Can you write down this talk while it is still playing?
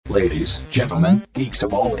Ladies, gentlemen, geeks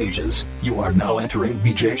of all ages, you are now entering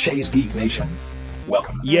BJ Shea's Geek Nation.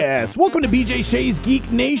 Welcome. Yes, welcome to BJ Shea's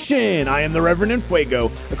Geek Nation. I am the Reverend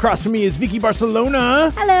Enfuego. Across from me is Vicky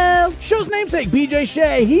Barcelona. Hello. Show's namesake, BJ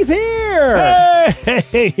Shea. He's here.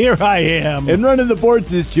 Hey, here I am. And running the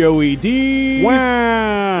boards is Joey D.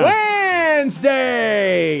 Wow.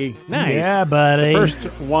 Wednesday. Nice. Yeah, buddy. First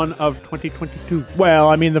one of 2022. Well,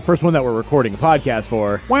 I mean, the first one that we're recording a podcast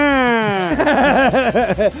for. Wow.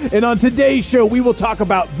 And on today's show, we will talk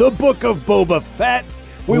about the Book of Boba Fett.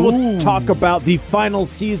 We will talk about the final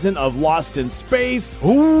season of Lost in Space,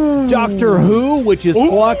 Doctor Who, which is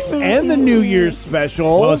Flux, and the New Year's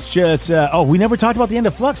special. Well, it's just, we never talked about the end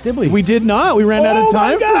of Flux, did we? We did not. We ran out of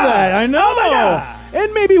time for that. I know. Oh, my God.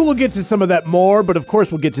 And maybe we'll get to some of that more, but of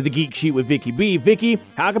course we'll get to the Geek Sheet with Vicky B. Vicky,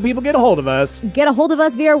 how can people get a hold of us? Get a hold of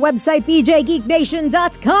us via our website,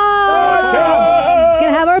 bjgeeknation.com. It's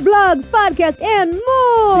going to have our blogs, podcasts, and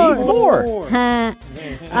more. See, more.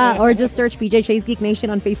 Or just search BJ Shea's Geek Nation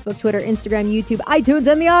on Facebook, Twitter, Instagram, YouTube, iTunes,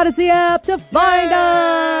 and the Odyssey app to find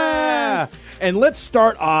us. And let's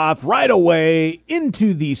start off right away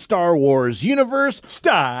into the Star Wars universe.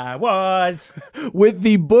 Star Wars. With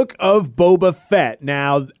the Book of Boba Fett.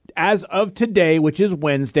 Now, as of today, which is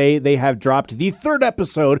Wednesday, they have dropped the third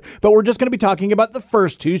episode, but we're just going to be talking about the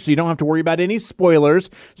first two, so you don't have to worry about any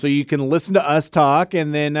spoilers. So you can listen to us talk,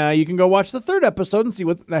 and then you can go watch the third episode and see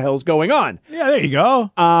what the hell's going on. Yeah, there you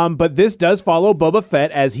go. But this does follow Boba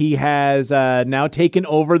Fett as he has now taken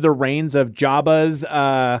over the reins of Jabba's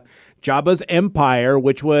empire,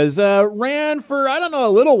 which was ran for, I don't know, a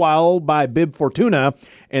little while by Bib Fortuna.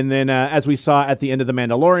 And then as we saw at the end of The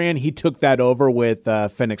Mandalorian, he took that over with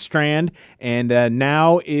Fennec Strand and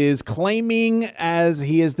now is claiming as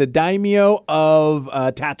he is the daimyo of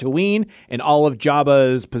Tatooine and all of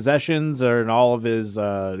Jabba's possessions and all of his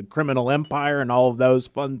criminal empire and all of those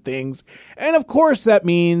fun things. And of course, that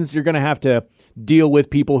means you're going to have to deal with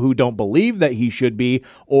people who don't believe that he should be,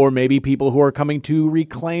 or maybe people who are coming to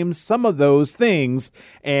reclaim some of those things.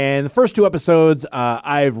 And the first two episodes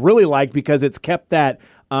I've really liked because it's kept that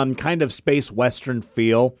kind of space western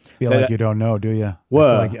feel. Feel like you don't know, do you?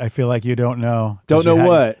 What? I feel like you don't know. Don't know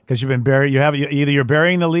what? Because you've been buried. Either you're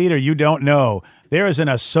burying the lead or you don't know. There is an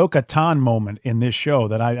Ahsoka Tano moment in this show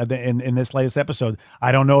that in this latest episode.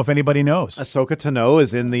 I don't know if anybody knows. Ahsoka Tano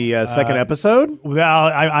is in the second episode? Well,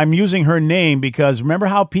 I'm using her name because remember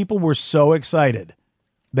how people were so excited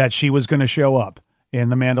that she was going to show up in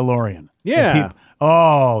The Mandalorian? Yeah.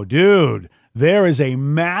 Oh, dude, there is a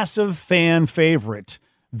massive fan favorite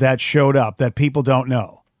that showed up that people don't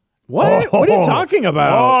know. What? Oh. What are you talking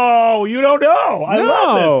about? Oh, you don't know. I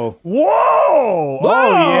love this. Whoa. Oh,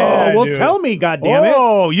 yeah. Well, dude. Tell me, goddammit.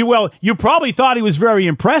 Oh, you probably thought he was very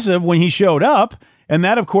impressive when he showed up. And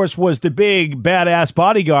that, of course, was the big badass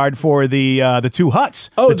bodyguard for the two Hutts,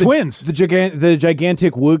 the twins. The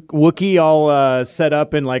gigantic Wookiee all set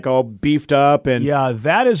up and like all beefed up. And yeah,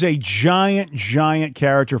 that is a giant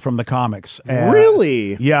character from the comics.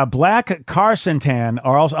 Really? Yeah, Black Karsantan,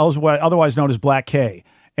 or otherwise known as Black K.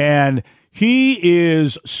 And he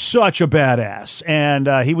is such a badass, and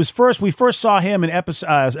we first saw him in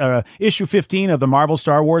issue 15 of the Marvel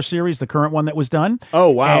Star Wars series, the current one that was done. Oh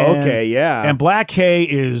wow, okay, yeah. And Black K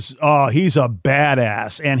is he's a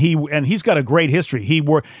badass, and he's got a great history.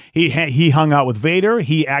 He hung out with Vader.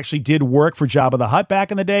 He actually did work for Jabba the Hutt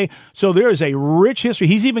back in the day. So there is a rich history.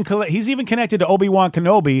 He's even connected to Obi-Wan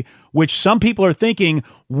Kenobi, which some people are thinking,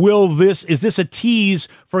 is this a tease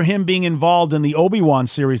for him being involved in the Obi-Wan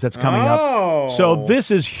series that's coming up? So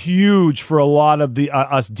this is huge for a lot of the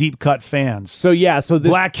us deep cut fans. So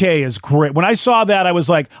Black K is great. When I saw that,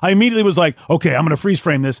 I immediately was like, okay, I'm going to freeze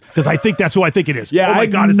frame this because I think that's who I think it is. Yeah, oh my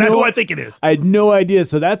God, is that who I think it is? I had no idea.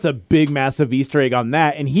 So that's a big, massive Easter egg on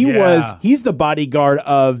that. And he's the bodyguard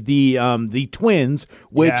of the twins,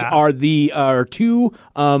 which are two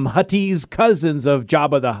Huttese cousins of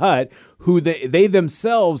Jabba the Hutt, who they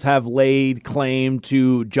themselves have laid claim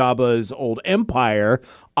to Jabba's old empire.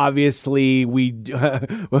 Obviously,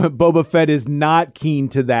 Boba Fett is not keen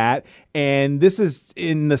to that. And this is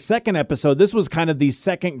in the second episode. This was kind of the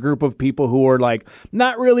second group of people who were like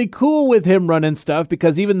not really cool with him running stuff,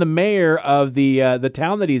 because even the mayor of the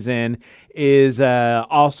town that he's in is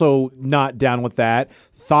also not down with that.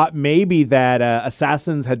 Thought maybe that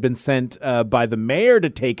assassins had been sent by the mayor to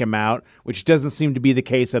take him out, which doesn't seem to be the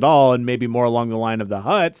case at all, and maybe more along the line of the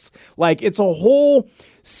Hutts. Like, it's a whole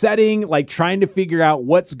setting, like trying to figure out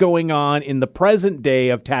what's going on in the present day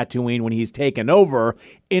of Tatooine when he's taken over.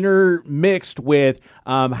 intermixed with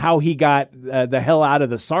how he got the hell out of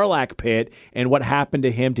the Sarlacc pit and what happened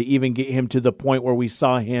to him to even get him to the point where we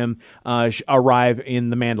saw him arrive in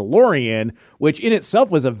The Mandalorian, which in itself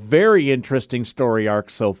was a very interesting story arc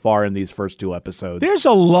so far in these first 2 episodes. There's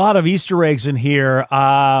a lot of Easter eggs in here.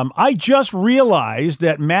 I just realized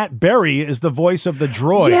that Matt Berry is the voice of the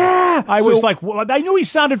droid. Yeah! I was like, well, I knew he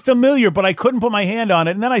sounded familiar, but I couldn't put my hand on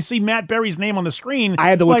it. And then I see Matt Berry's name on the screen. I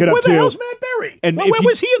had to look it up, where too. Where the hell's Matt Berry? And where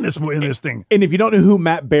was he in this thing? And if you don't know who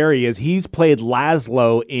Matt Berry is, he's played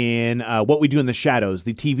Laszlo in What We Do in the Shadows,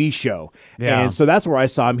 the TV show. Yeah. And so that's where I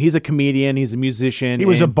saw him. He's a comedian. He's a musician. He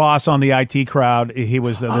was a boss on the IT crowd. He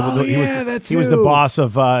was he was the boss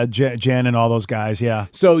of Jen and all those guys. Yeah.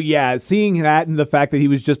 So yeah, seeing that and the fact that he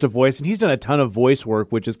was just a voice, and he's done a ton of voice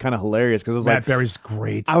work, which is kind of hilarious because Matt Berry's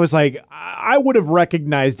great. I was like, I would have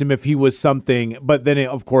recognized him if he was something, but then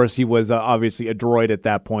of course he was obviously a droid at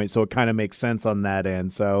that point, so it kind of makes sense on that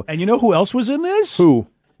end. So, and you know who else was in this? Who?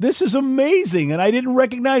 This is amazing, and I didn't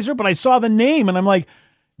recognize her, but I saw the name, and I'm like,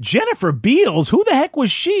 Jennifer Beals? Who the heck was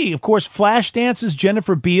she? Of course, Flashdance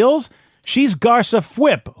Jennifer Beals. She's Garza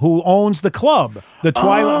Fwip, who owns the club. The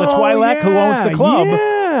Twi'lek who owns the club.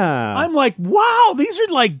 Yeah. I'm like, wow, these are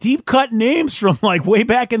like deep cut names from like way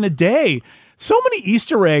back in the day. So many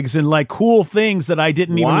Easter eggs and like cool things that I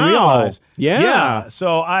didn't even realize. Yeah.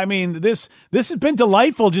 So I mean, this has been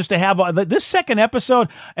delightful just to have this second episode,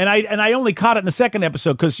 and I only caught it in the second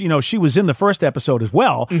episode because she was in the first episode as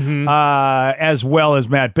well, as well as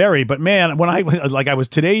Matt Berry. But man, when I was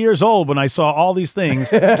today years old when I saw all these things,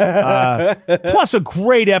 plus a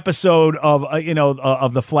great episode of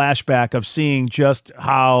of the flashback of seeing just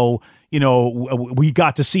how. We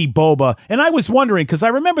got to see Boba. And I was wondering, because I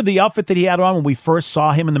remember the outfit that he had on when we first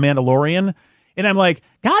saw him in The Mandalorian. And I'm like,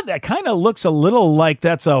 God, that kind of looks a little like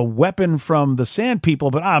that's a weapon from the Sand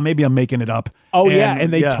People, but maybe I'm making it up. Oh,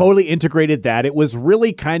 and they totally integrated that. It was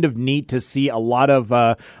really kind of neat to see a lot of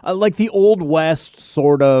like the Old West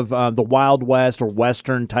sort of the Wild West or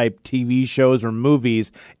Western type TV shows or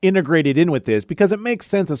movies integrated in with this because it makes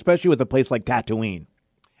sense, especially with a place like Tatooine.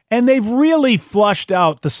 And they've really flushed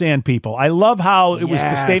out the Sand People. I love how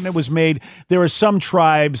the statement was made. There are some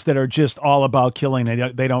tribes that are just all about killing.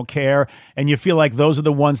 They don't care. And you feel like those are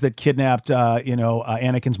the ones that kidnapped,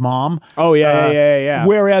 Anakin's mom. Oh, yeah.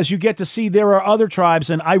 Whereas you get to see there are other tribes.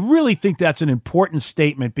 And I really think that's an important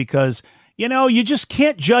statement because, you just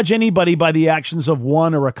can't judge anybody by the actions of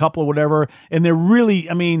one or a couple or whatever. And they're really,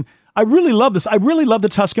 I really love this. I really love the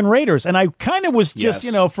Tusken Raiders. And I kind of was just,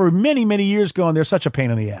 for many, many years going, they're such a pain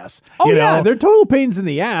in the ass. They're total pains in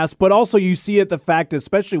the ass. But also you see it, the fact,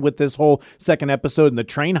 especially with this whole second episode and the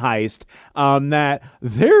train heist, that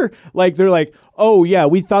they're like, oh, yeah,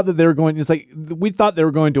 we thought that they were going, it's like, we thought they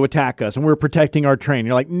were going to attack us and we're protecting our train.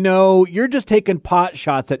 You're like, no, you're just taking pot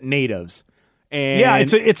shots at natives. And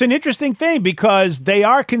it's an interesting thing because they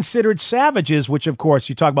are considered savages, which, of course,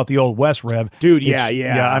 you talk about the Old West, Rev. Dude, yeah.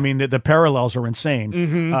 I mean, the parallels are insane.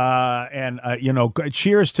 Mm-hmm.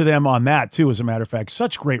 Cheers to them on that, too, as a matter of fact.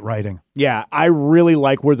 Such great writing. Yeah, I really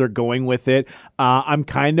like where they're going with it. I'm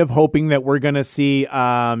kind of hoping that we're going to see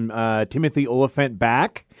Timothy Olyphant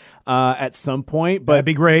back at some point. But that'd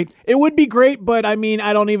be great. It would be great, but I mean,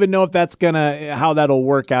 I don't even know if that's how that'll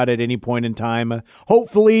work out at any point in time.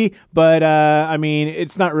 Hopefully, but I mean,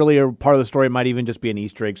 it's not really a part of the story. It might even just be an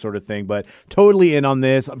Easter egg sort of thing, but totally in on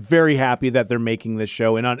this. I'm very happy that they're making this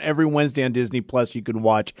show. And on every Wednesday on Disney Plus, you can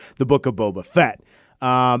watch The Book of Boba Fett.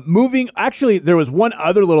 Actually, there was one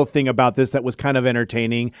other little thing about this that was kind of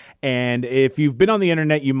entertaining, and if you've been on the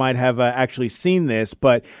internet, you might have actually seen this,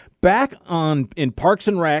 but back in Parks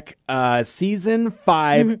and Rec, season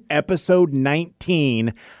 5, episode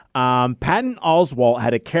 19, Patton Oswalt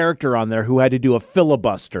had a character on there who had to do a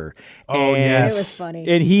filibuster. Oh, yes. It was funny.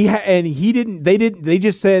 And they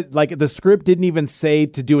just said, like, the script didn't even say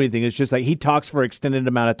to do anything. It's just like he talks for an extended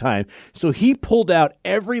amount of time. So he pulled out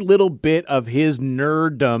every little bit of his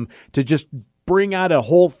nerddom to just bring out a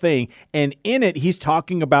whole thing, and in it he's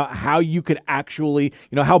talking about how you could actually,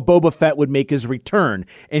 how Boba Fett would make his return.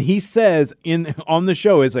 And he says on the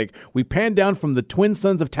show is like, we pan down from the twin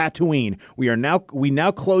sons of Tatooine. We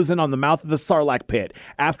now close in on the mouth of the Sarlacc pit.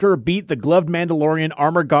 After a beat, the gloved Mandalorian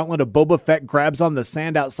armor gauntlet of Boba Fett grabs on the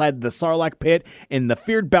sand outside of the Sarlacc pit, and the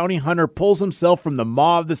feared bounty hunter pulls himself from the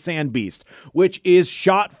maw of the sand beast, which is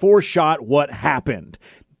shot for shot what happened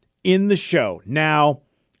in the show. Now,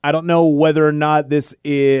 I don't know whether or not this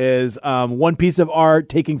is one piece of art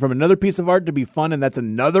taking from another piece of art to be fun, and that's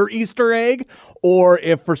another Easter egg, or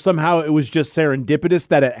if for somehow it was just serendipitous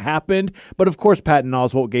that it happened. But of course, Patton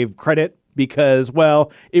Oswalt gave credit because,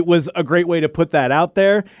 well, it was a great way to put that out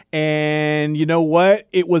there. And you know what?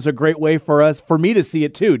 It was a great way for me to see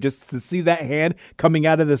it too, just to see that hand coming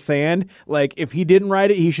out of the sand. Like, if he didn't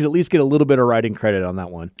write it, he should at least get a little bit of writing credit on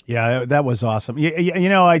that one. Yeah, that was awesome. You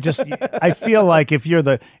know, I feel like if you're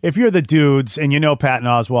the dudes and you know Patton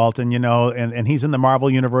Oswalt and you know and he's in the Marvel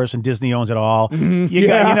universe and Disney owns it all, you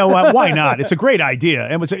know what? Why not? It's a great idea,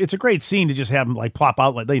 and it's a great scene to just have him like plop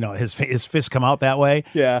out, like, you know, his fist come out that way.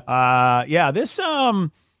 This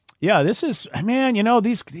is, man, you know,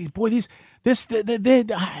 this Jon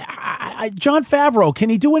Favreau, can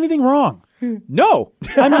he do anything wrong? No.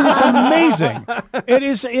 I mean, it's amazing.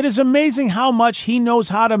 It is amazing how much he knows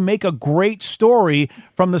how to make a great story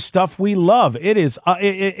from the stuff we love.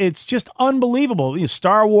 It's just unbelievable. You know,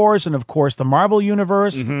 Star Wars and, of course, the Marvel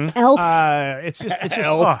Universe. Elf. It's just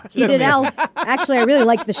Elf. He did Elf. Actually, I really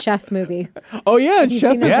liked the Chef movie. Oh, yeah. Have you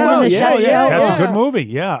Chef seen this one, the Chef show? That's a good movie.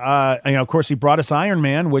 Yeah. You know, of course, he brought us Iron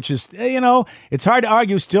Man, which is, you know, it's hard to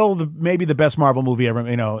argue, still maybe the best Marvel movie ever.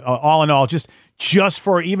 You know, all in all, just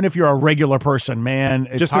for, even if you're a regular person, man,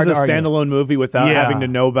 it's just hard as a to argue. standalone movie without having to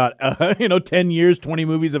know about 10 years, 20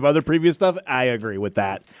 movies of other previous stuff. I agree with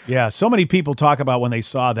that. Yeah, so many people talk about when they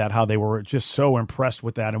saw that how they were just so impressed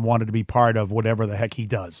with that and wanted to be part of whatever the heck he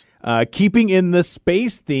does. Keeping in the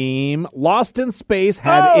space theme, Lost in Space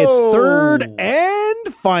had its third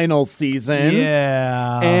and final season.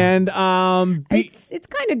 Yeah, and It's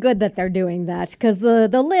kind of good that they're doing that, because the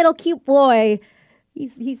little cute boy,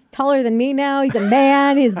 he's taller than me now. He's a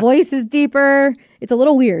man. His voice is deeper. It's a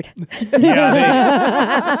little weird.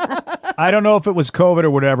 I don't know if it was COVID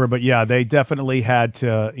or whatever, but yeah, they definitely had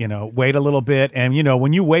to, you know, wait a little bit. And, you know,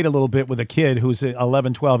 when you wait a little bit with a kid who's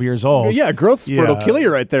 11, 12 years old. Yeah, growth spurt will kill you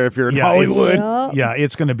right there if you're in Hollywood.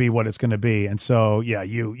 It's going to be what it's going to be. And so, yeah,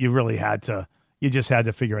 you really had to, you just had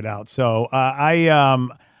to figure it out. So what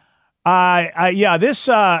I'm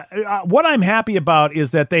happy about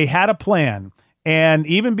is that they had a plan. And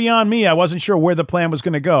even beyond me, I wasn't sure where the plan was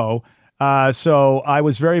going to go. So I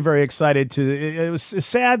was very, very excited it was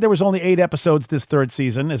sad there was only 8 episodes this third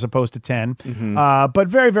season as opposed to 10, but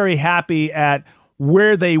very, very happy at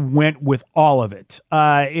where they went with all of it.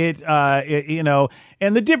 You know,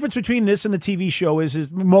 and the difference between this and the TV show is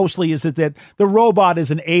mostly that the robot is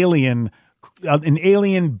an alien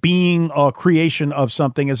being or creation of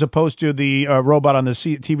something, as opposed to the robot on the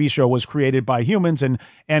TV show was created by humans and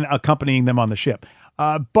accompanying them on the ship.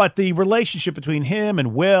 But the relationship between him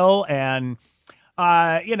and Will and,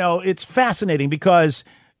 you know, it's fascinating because,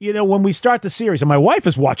 you know, when we start the series, and my wife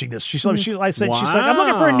is watching this, she's like, I'm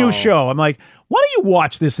looking for a new show. I'm like, why don't you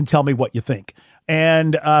watch this and tell me what you think?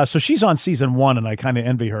 And so she's on season 1, and I kind of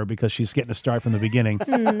envy her because she's getting to start from the beginning.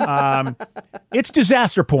 It's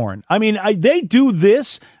disaster porn. I mean, they do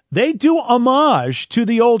this. They do homage to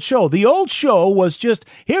the old show. The old show was just,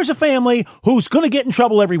 here's a family who's going to get in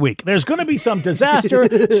trouble every week. There's going to be some disaster.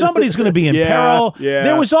 Somebody's going to be in peril. Yeah.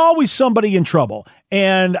 There was always somebody in trouble.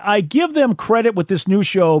 And I give them credit with this new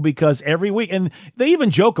show because every week, and they even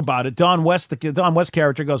joke about it. Don West, the Don West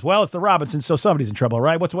character goes, well, it's the Robinsons, so somebody's in trouble,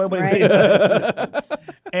 right?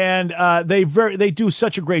 And they do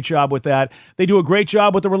such a great job with that. They do a great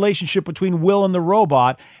job with the relationship between Will and the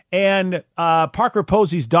robot. And Parker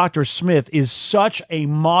Posey's Dr. Smith is such a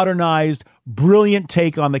modernized, brilliant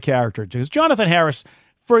take on the character. Because Jonathan Harris,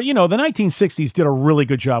 for, you know, the 1960s, did a really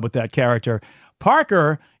good job with that character.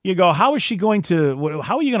 Parker, you go, how are you going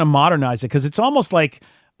to modernize it? Because it's almost like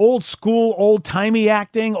old school, old timey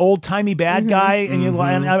acting, old timey bad guy. And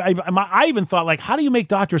I even thought, like, how do you make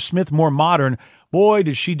Dr. Smith more modern? Boy,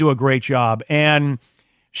 did she do a great job. And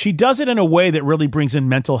she does it in a way that really brings in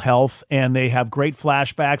mental health, and they have great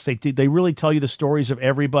flashbacks. They really tell you the stories of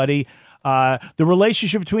everybody. The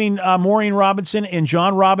relationship between Maureen Robinson and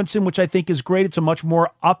John Robinson, which I think is great. It's a much more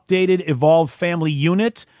updated, evolved family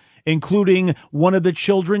unit, including one of the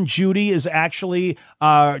children. Judy is actually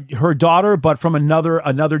her daughter, but from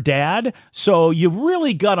another dad. So you've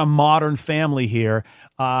really got a modern family here.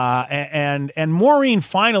 And Maureen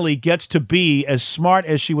finally gets to be as smart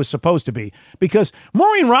as she was supposed to be, because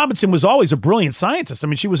Maureen Robinson was always a brilliant scientist. I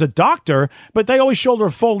mean, she was a doctor, but they always showed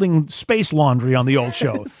her folding space laundry on the old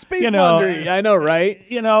show. Laundry, I know, right?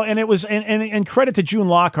 You know, and it was, and credit to June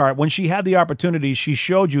Lockhart, when she had the opportunity, she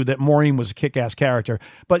showed you that Maureen was a kick-ass character.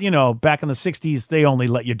 But, you know, back in the 60s, they only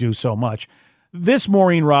let you do so much. This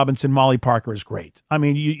Maureen Robinson, Molly Parker, is great. I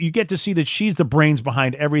mean, you get to see that she's the brains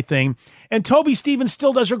behind everything. And Toby Stevens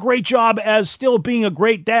still does a great job as still being a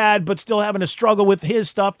great dad, but still having to struggle with his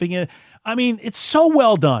stuff. I mean, it's so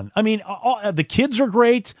well done. I mean, the kids are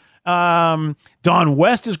great. Don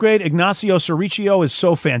West is great. Ignacio Cerricio is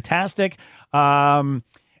so fantastic. And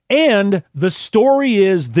And the story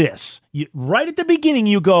is this. Right at the beginning,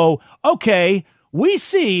 you go, okay, we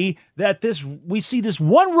see this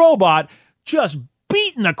one robot just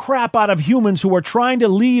beating the crap out of humans who are trying to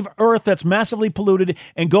leave Earth that's massively polluted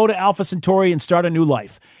and go to Alpha Centauri and start a new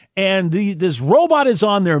life. And this robot is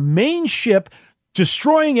on their main ship,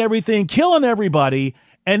 destroying everything, killing everybody.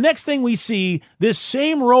 And next thing we see, this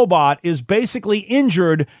same robot is basically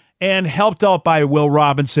injured and helped out by Will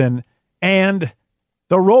Robinson. And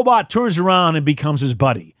the robot turns around and becomes his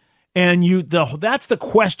buddy. And that's the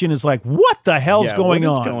question, is like, what the hell's going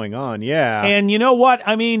on? What is going on? Yeah. And you know what?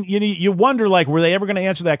 I mean, you wonder, like, were they ever going to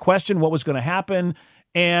answer that question? What was going to happen?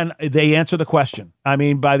 And they answer the question. I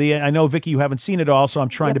mean, by the end, I know, Vicky, you haven't seen it all, so I'm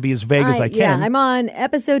trying to be as vague as I can. Yeah, I'm on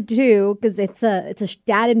episode 2 because it's a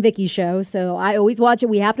Dad and Vicky show. So I always watch it.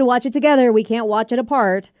 We have to watch it together. We can't watch it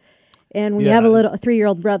apart. And when you have a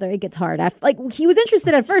 3-year-old brother, it gets hard. He was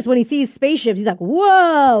interested at first when he sees spaceships. He's like,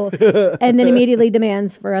 whoa. And then immediately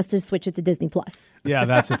demands for us to switch it to Disney Plus. Yeah,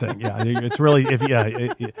 that's the thing. Yeah, it's really,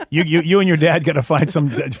 you and your dad got to find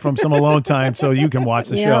some alone time so you can watch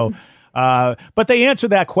the show. But they answer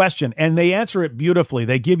that question, and they answer it beautifully.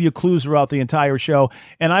 They give you clues throughout the entire show.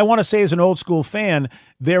 And I want to say, as an old school fan,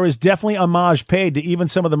 there is definitely homage paid to even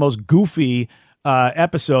some of the most goofy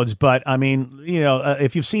episodes. But I mean,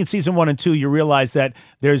 if you've seen season 1 and 2, you realize that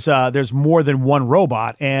there's more than one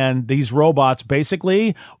robot, and these robots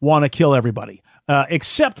basically want to kill everybody.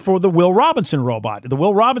 Except for the Will Robinson robot. The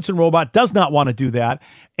Will Robinson robot does not want to do that.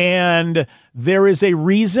 And there is a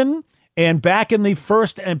reason. And back in the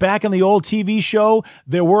old TV show,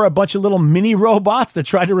 there were a bunch of little mini robots that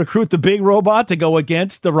tried to recruit the big robot to go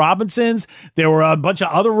against the Robinsons. There were a bunch of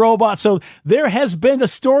other robots. So there has been a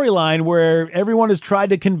storyline where everyone has tried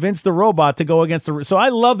to convince the robot to go against the. So I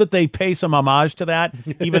love that they pay some homage to that,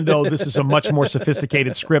 even though this is a much more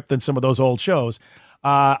sophisticated script than some of those old shows.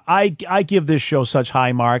 I give this show such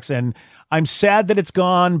high marks, and I'm sad that it's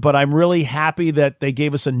gone, but I'm really happy that they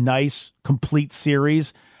gave us a nice, complete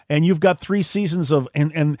series. And you've got 3 seasons of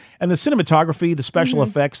and the cinematography, the special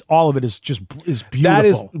effects, all of it is beautiful. That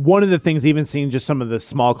is one of the things. Even seeing just some of the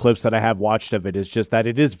small clips that I have watched of it is just that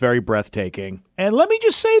it is very breathtaking. And let me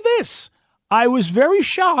just say this: I was very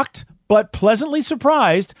shocked, but pleasantly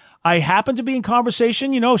surprised. I happened to be in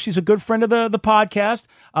conversation. She's a good friend of the podcast,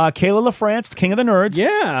 Kayla LaFrance, King of the Nerds.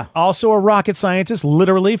 Yeah. Also a rocket scientist,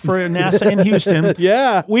 literally, for NASA in Houston.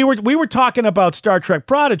 Yeah. We were talking about Star Trek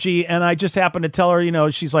Prodigy, and I just happened to tell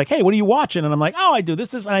her, she's like, hey, what are you watching? And I'm like, oh, I do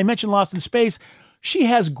this. And I mentioned Lost in Space. She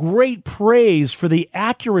has great praise for the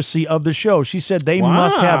accuracy of the show. She said they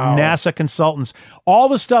must have NASA consultants. All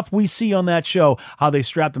the stuff we see on that show, how they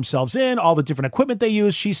strap themselves in, all the different equipment they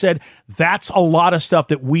use, she said that's a lot of stuff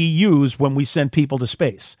that we use when we send people to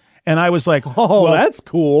space. And I was like, oh, well, that's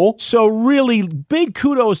cool. So really big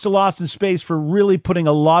kudos to Lost in Space for really putting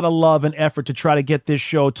a lot of love and effort to try to get this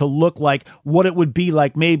show to look like what it would be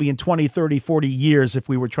like maybe in 20, 30, 40 years if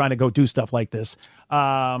we were trying to go do stuff like this. It's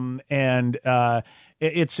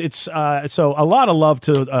so a lot of love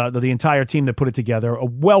to the entire team that put it together.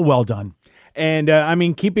 Well done. And I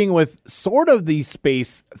mean, keeping with sort of the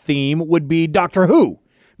space theme would be Doctor Who,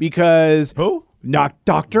 because who? Not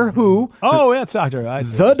Doctor Who. Oh, that's Doctor.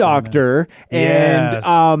 The Doctor. Yes.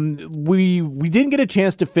 And we didn't get a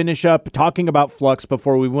chance to finish up talking about Flux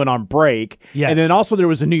before we went on break. Yes. And then also there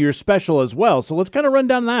was a New Year's special as well. So let's kind of run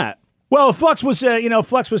down that. Well, Flux was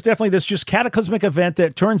definitely this just cataclysmic event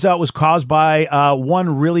that turns out was caused by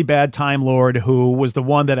one really bad Time Lord who was the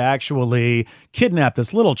one that actually kidnapped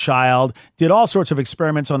this little child, did all sorts of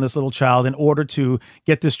experiments on this little child in order to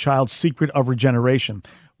get this child's secret of regeneration.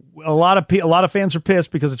 A lot of fans are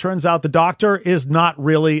pissed because it turns out the Doctor is not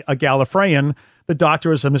really a Gallifreyan. The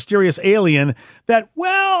Doctor is a mysterious alien that,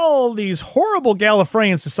 these horrible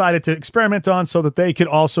Gallifreyans decided to experiment on so that they could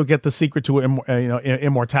also get the secret to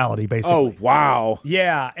immortality, basically. Oh, wow.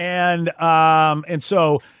 Yeah, and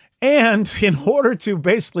in order to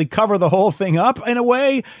basically cover the whole thing up in a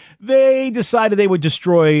way, they decided they would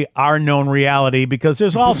destroy our known reality because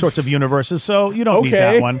there's all sorts of universes, so you don't need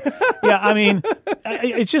that one. Yeah, I mean,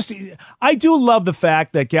 it's just, I do love the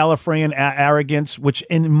fact that Gallifreyan arrogance, which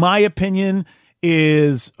in my opinion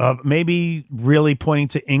is maybe really pointing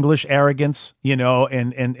to English arrogance,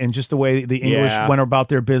 and just the way the English went about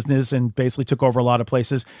their business and basically took over a lot of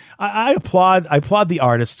places. I applaud the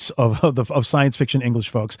artists of science fiction English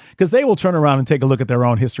folks, because they will turn around and take a look at their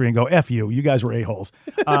own history and go, F you guys were a-holes.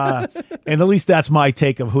 And at least that's my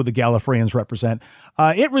take of who the Gallifreyans represent.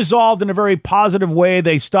 It resolved in a very positive way.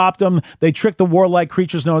 They stopped them. They tricked the warlike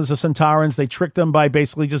creatures known as the Centaurans. They tricked them by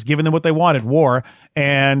basically just giving them what they wanted, war.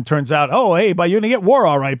 And turns out, oh, hey, by you're going to get war,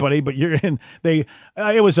 all right, buddy. But you're in.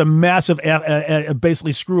 It was a massive,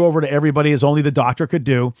 basically screw over to everybody, as only the Doctor could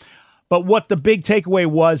do. But what the big takeaway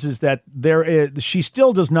was is that she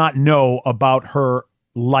still does not know about her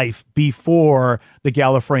life before the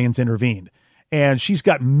Gallifreyans intervened. And she's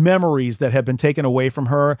got memories that have been taken away from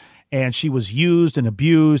her, and she was used and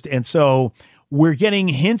abused. And so we're getting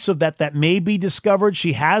hints of that may be discovered.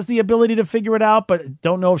 She has the ability to figure it out, but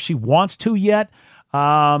don't know if she wants to yet.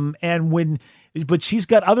 But she's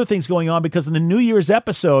got other things going on, because in the New Year's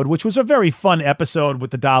episode, which was a very fun episode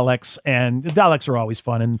with the Daleks, and the Daleks are always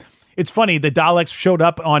fun, and it's funny, the Daleks showed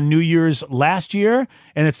up on New Year's last year,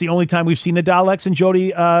 and it's the only time we've seen the Daleks in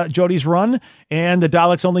Jodie's run, and the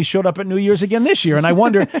Daleks only showed up at New Year's again this year. And I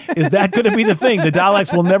wonder, is that going to be the thing? The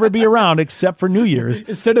Daleks will never be around except for New Year's.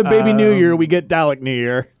 Instead of Baby New Year, we get Dalek New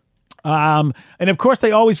Year. And of course,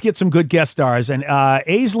 they always get some good guest stars. And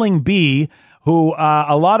Aisling B., who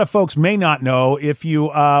a lot of folks may not know, if you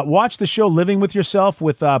watch the show Living with Yourself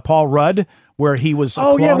with Paul Rudd, where he was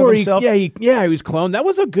cloning himself. He was cloned. That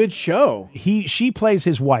was a good show. She plays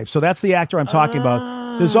his wife, so that's the actor I'm talking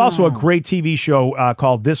about. There's also a great TV show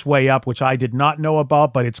called This Way Up, which I did not know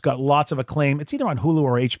about, but it's got lots of acclaim. It's either on Hulu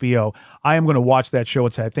or HBO. I am going to watch that show.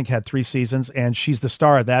 It's, I think, had 3 seasons, and she's the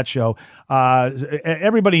star of that show.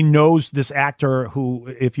 Everybody knows this actor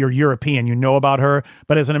who, if you're European, you know about her,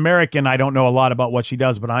 but as an American, I don't know a lot about what she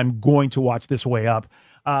does, but I'm going to watch This Way Up.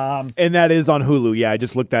 And that is on Hulu. Yeah, I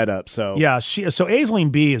just looked that up. So yeah, so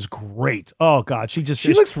Aisling B is great. Oh God, she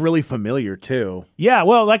looks really familiar too. Yeah,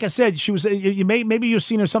 well, like I said, she was. Maybe you've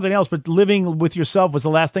seen her something else, but Living with Yourself was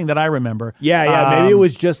the last thing that I remember. Yeah, maybe it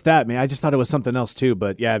was just that. Man, I just thought it was something else too.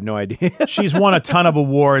 But yeah, I have no idea. She's won a ton of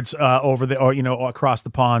awards across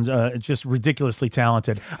the pond. Just ridiculously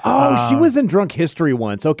talented. Oh, she was in Drunk History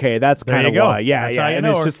once. Okay, that's kind of why. Yeah, that's yeah. How you and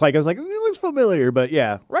know it's her. just like I was like, it looks familiar, but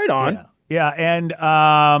yeah, right on. Yeah. Yeah, and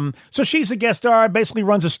so she's a guest star, basically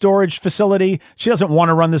runs a storage facility. She doesn't want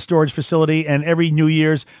to run the storage facility, and every New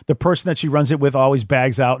Year's, the person that she runs it with always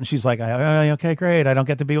bags out, and she's like, okay, great, I don't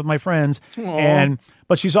get to be with my friends.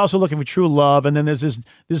 But she's also looking for true love, and then there's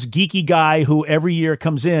this geeky guy who every year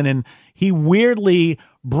comes in, and he weirdly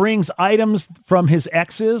brings items from his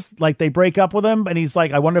exes, like they break up with him, and he's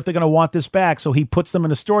like, I wonder if they're going to want this back, so he puts them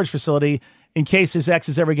in a storage facility in case his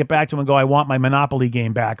exes ever get back to him and go, I want my Monopoly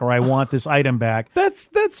game back, or I want this item back. That's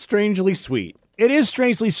strangely sweet. It is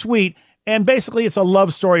strangely sweet, and basically it's a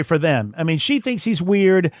love story for them. I mean, she thinks he's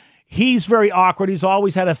weird. He's very awkward. He's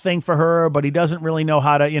always had a thing for her, but he doesn't really know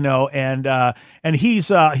how to, and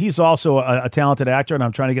he's also a talented actor, and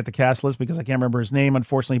I'm trying to get the cast list because I can't remember his name,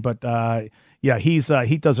 unfortunately, but yeah, he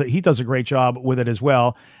does a great job with it as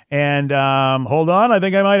well. And hold on, I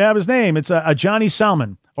think I might have his name. It's a Johnny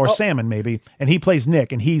Salmon or Salmon maybe, and he plays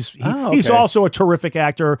Nick, and he's also a terrific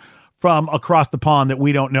actor from across the pond that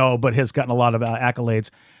we don't know, but has gotten a lot of accolades.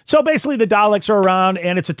 So basically, the Daleks are around,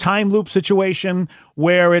 and it's a time loop situation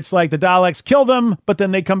where it's like the Daleks kill them, but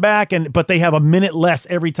then they come back, but they have a minute less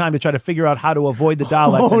every time to try to figure out how to avoid the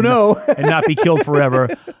Daleks and not be killed forever.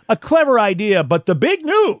 A clever idea, but the big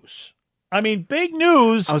news. Big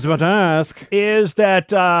news. I was about to ask is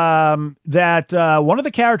that one of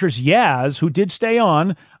the characters, Yaz, who did stay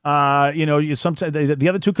on. Sometimes the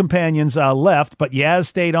other 2 companions left, but Yaz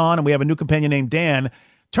stayed on, and we have a new companion named Dan.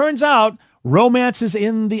 Turns out romance is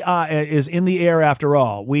in the air after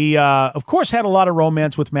all. We of course had a lot of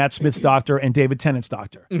romance with Matt Smith's Doctor and David Tennant's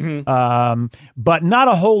Doctor, but not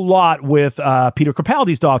a whole lot with Peter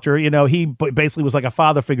Capaldi's Doctor. He basically was like a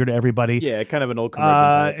father figure to everybody. Yeah, kind of an old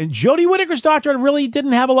curmudgeon. And Jodie Whittaker's Doctor really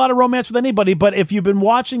didn't have a lot of romance with anybody. But if you've been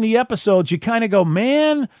watching the episodes, you kind of go,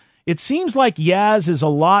 man. It seems like Yaz is a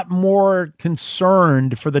lot more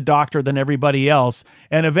concerned for the Doctor than everybody else.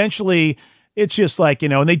 And eventually, it's just like,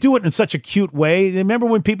 and they do it in such a cute way. Remember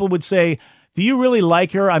when people would say, do you really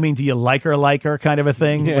like her? I mean, do you like her kind of a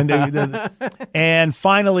thing? Yeah. And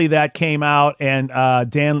finally that came out, and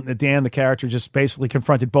Dan, the character, just basically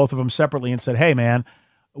confronted both of them separately and said, hey, man,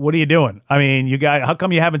 what are you doing? I mean, you guys, how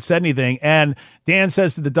come you haven't said anything? And Dan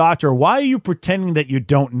says to the Doctor, why are you pretending that you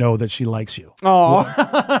don't know that she likes you? Oh,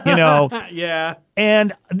 Yeah.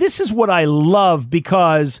 And this is what I love,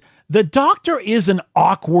 because the Doctor is an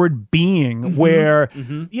awkward being where,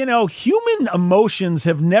 human emotions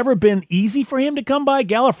have never been easy for him to come by.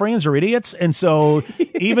 Gallifreyans are idiots. And so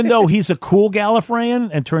even though he's a cool Gallifreyan,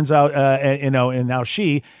 and turns out, and now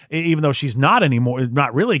she, even though she's not anymore,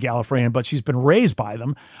 not really Gallifreyan, but she's been raised by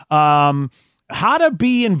them, how to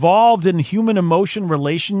be involved in human emotion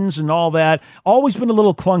relations and all that, always been a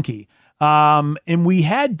little clunky. And we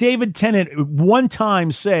had David Tennant one time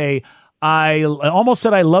say, I almost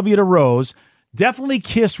said I love you to Rose, definitely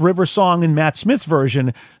kissed River Song in Matt Smith's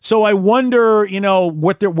version. So I wonder,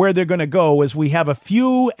 where they're going to go as we have a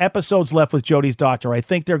few episodes left with Jodie's Doctor. I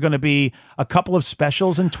think there are going to be a couple of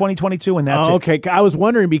specials in 2022, and that's it. Okay, I was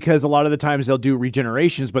wondering because a lot of the times they'll do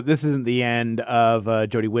regenerations, but this isn't the end of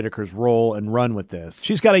Jodie Whittaker's role and run with this.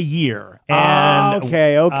 She's got a year. And,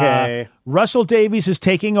 okay. Russell Davies is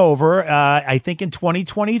taking over, I think, in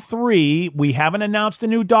 2023. We haven't announced a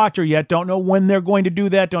new doctor yet. Don't know when they're going to do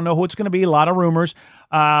that. Don't know who it's going to be. A lot of rumors.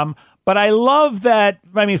 But I love that.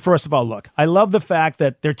 I mean, first of all, look, I love the fact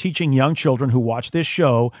that they're teaching young children who watch this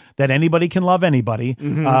show that anybody can love anybody,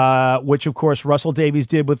 which, of course, Russell Davies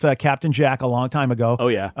did with Captain Jack a long time ago. Oh,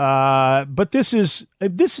 yeah. But this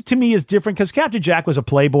to me is different because Captain Jack was a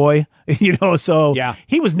playboy, so yeah.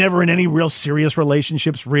 He was never in any real serious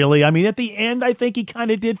relationships, really. I mean, at the end, I think he kind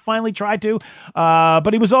of did finally try to,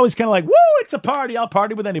 but he was always kind of like, woo, it's a party. I'll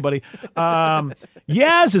party with anybody.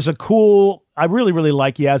 Yaz is I really, really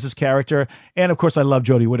like Yaz's character. And, of course, I love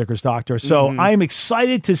Jodie Whittaker's Doctor. So I'm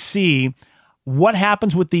excited to see what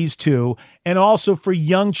happens with these two, and also for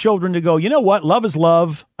young children to go, you know what? Love is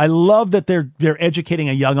love. I love that they're educating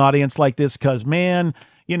a young audience like this because, man,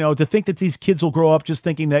 to think that these kids will grow up just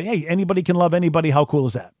thinking that, hey, anybody can love anybody. How cool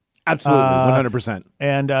is that? Absolutely, 100%.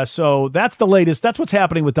 And so that's the latest. That's what's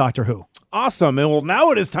happening with Doctor Who. Awesome. And well,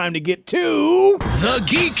 now it is time to get to The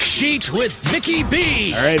Geek Sheet with Vicky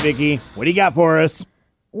B. All right, Vicky, what do you got for us?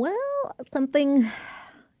 Well, something.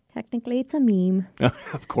 Technically, it's a meme.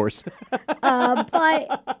 Of course.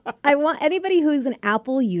 But I want anybody who's an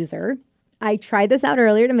Apple user. I tried this out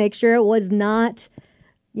earlier to make sure it was not,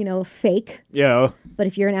 fake. Yeah. But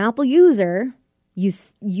if you're an Apple user,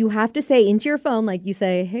 you have to say into your phone, like you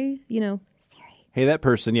say, hey, Siri. Hey, that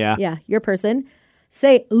person, yeah. Yeah, your person.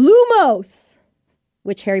 Say Lumos,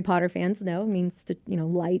 which Harry Potter fans know means to,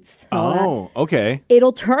 lights. And all that. Okay.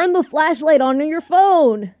 It'll turn the flashlight on your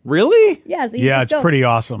phone. Really? Yeah. So it's pretty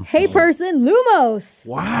awesome. Hey, person, Lumos.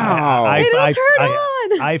 Wow. It'll turn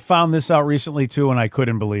on. I found this out recently too, and I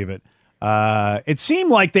couldn't believe it. It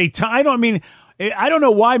seemed like I don't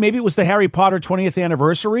know why. Maybe it was the Harry Potter 20th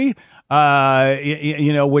anniversary,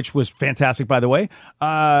 which was fantastic, by the way,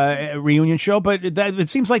 reunion show. But it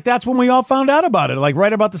seems like that's when we all found out about it, like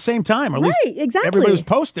right about the same time. Or at least exactly. Everybody was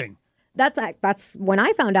posting. That's when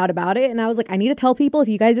I found out about it, and I was like, I need to tell people if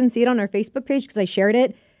you guys didn't see it on our Facebook page because I shared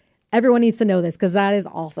it. Everyone needs to know this because that is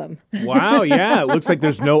awesome. Wow, yeah. It looks like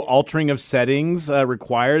there's no altering of settings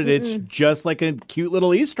required. It's just like a cute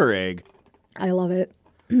little Easter egg. I love it.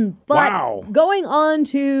 But wow. Going on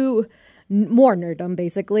to more nerddom,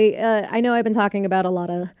 basically. I know I've been talking about a lot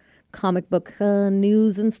of comic book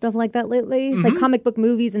news and stuff like that lately, like comic book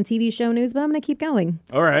movies and TV show news, but I'm going to keep going.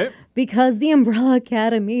 All right. Because the Umbrella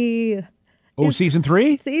Academy... Season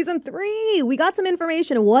 3? Season 3. We got some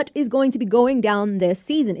information on what is going to be going down this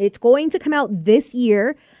season. It's going to come out this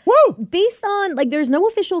year. Woo! Based on, there's no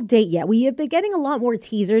official date yet. We have been getting a lot more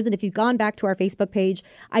teasers. And if you've gone back to our Facebook page,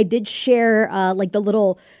 I did share, the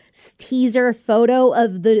little teaser photo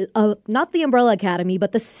of not the Umbrella Academy,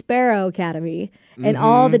 but the Sparrow Academy. And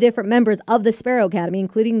all the different members of the Sparrow Academy,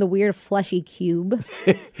 including the weird fleshy cube.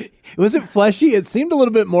 Was it fleshy? It seemed a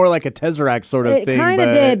little bit more like a Tesseract sort of thing. It kind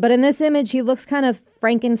of did, but in this image, he looks kind of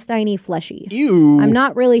Frankenstein-y fleshy. Ew. I'm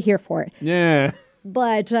not really here for it. Yeah.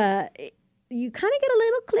 But you kind of get a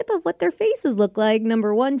little clip of what their faces look like.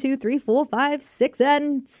 Number 1, 2, 3, 4, 5, 6,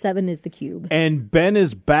 and 7 is the cube. And Ben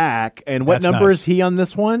is back. And what That's number nice. is he on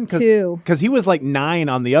this one? 2. Because he was like 9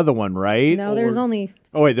 on the other one, right? No, there's only...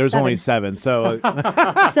 Oh, wait, there's 7. only 7. So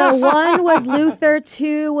So 1 was Luther,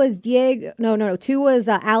 2 was Diego. No. 2 was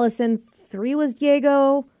Allison, 3 was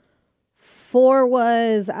Diego, 4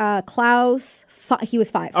 was Klaus. He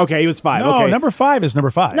was 5. okay, he was 5. No, okay. number 5 is number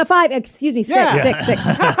 5. No, 5. Excuse me. 6. Yeah. 6.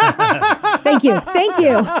 Thank you.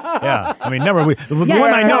 Yeah, I mean, the one Yeah,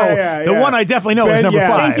 I know, yeah. the one I definitely know is Ben, number yeah,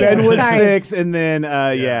 5. Thank you. Ben was Sorry. 6, and then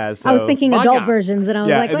So I was thinking adult Vanya. versions, and I was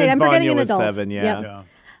Yeah, like, and wait, then I'm forgetting Vanya an was adult. 7, yeah. Yep. Yeah.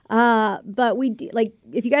 But we do,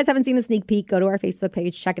 if you guys haven't seen the sneak peek, go to our Facebook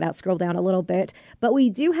page, check it out, scroll down a little bit. But we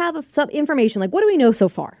do have some information. What do we know so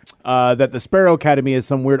far? That the Sparrow Academy is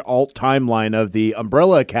some weird alt timeline of the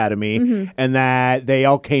Umbrella Academy, and that they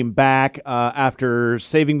all came back after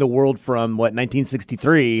saving the world from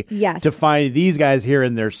 1963. Yes. To find these guys here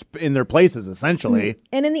in their places, essentially.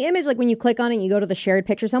 And in the image, when you click on it, and you go to the shared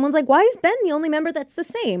picture, someone's like, why is Ben the only member that's the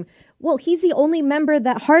same? Well, he's the only member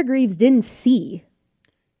that Hargreaves didn't see.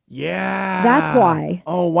 Yeah. That's why.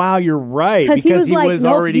 Oh, wow, you're right. Because he was like,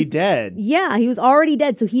 nope, already dead. Yeah, he was already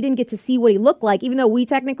dead, so he didn't get to see what he looked like, even though we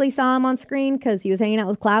technically saw him on screen because he was hanging out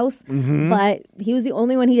with Klaus. But he was the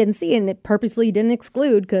only one he didn't see, and it purposely didn't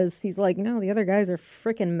exclude because he's like, no, the other guys are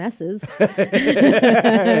freaking messes.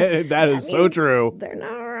 That is so true. They're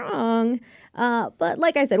not wrong. But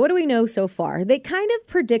like I said, what do we know so far? They kind of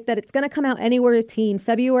predict that it's going to come out anywhere between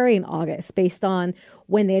February and August based on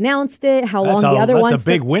when they announced it, how long the other ones. That's a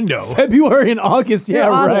big window. February and August, yeah,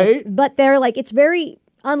 right? But they're like, it's very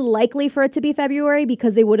unlikely for it to be February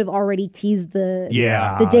because they would have already teased the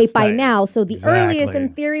date by now. So the earliest in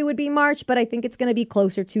theory would be March, but I think it's going to be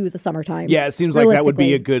closer to the summertime. Yeah, it seems like that would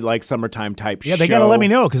be a good like summertime type show. Yeah, they got to let me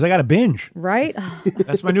know because I got to binge. Right?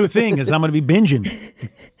 That's my new thing is I'm going to be binging.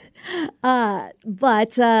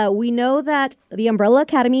 But we know that the Umbrella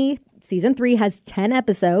Academy Season 3 has 10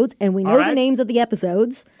 episodes, and we know the names of the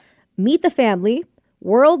episodes. Meet the Family,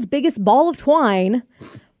 World's Biggest Ball of Twine,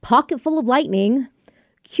 Pocket Full of Lightning,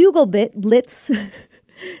 Blitz,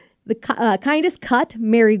 The Kindest Cut,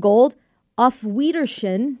 Marigold, Auf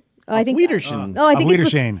Wiedersehen. I think Wiedersehen. I think it's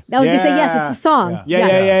Wiedersehen. I was going to say, yes, it's the song.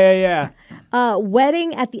 Yeah.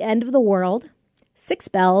 Wedding at the End of the World, Six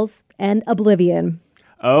Bells, and Oblivion.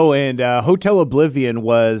 Oh, and Hotel Oblivion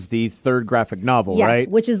was the third graphic novel, Yes, right?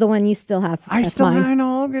 which is the one you still have. I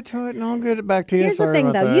know. I'll get to it, and I'll get it back to you. Here's the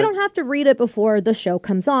thing, though. You don't have to read it before the show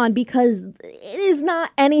comes on because it is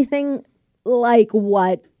not anything like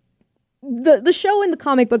what the show and the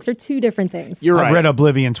comic books are two different things. You're right. I've read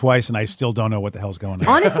Oblivion twice, and I still don't know what the hell's going on.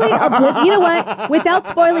 Honestly, you know what? Without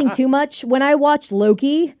spoiling too much, when I watched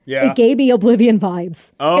Loki, it gave me Oblivion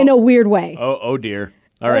vibes in a weird way. Oh dear.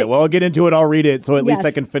 All right, well, I'll get into it. I'll read it, so at least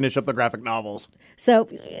I can finish up the graphic novels. So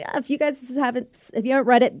if you haven't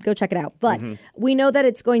read it, go check it out. But we know that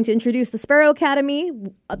it's going to introduce the Sparrow Academy.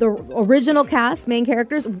 The original cast, main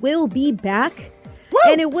characters, will be back. Woo!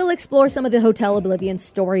 And it will explore some of the Hotel Oblivion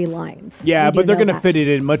storylines. Yeah, but they're going to fit it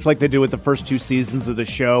in, much like they do with the first two seasons of the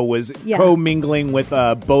show, was co-mingling with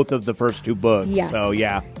both of the first two books. Yes. So,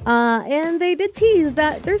 yeah. And they did tease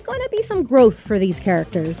that there's going to be some growth for these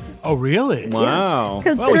characters. Oh, really? Wow.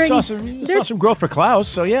 Yeah. Well, we saw some growth for Klaus,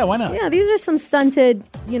 so yeah, why not? Yeah, these are some stunted,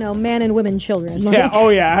 man and women children. Yeah, oh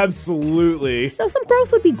yeah, absolutely. So some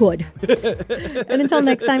growth would be good. And until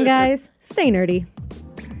next time, guys, stay nerdy.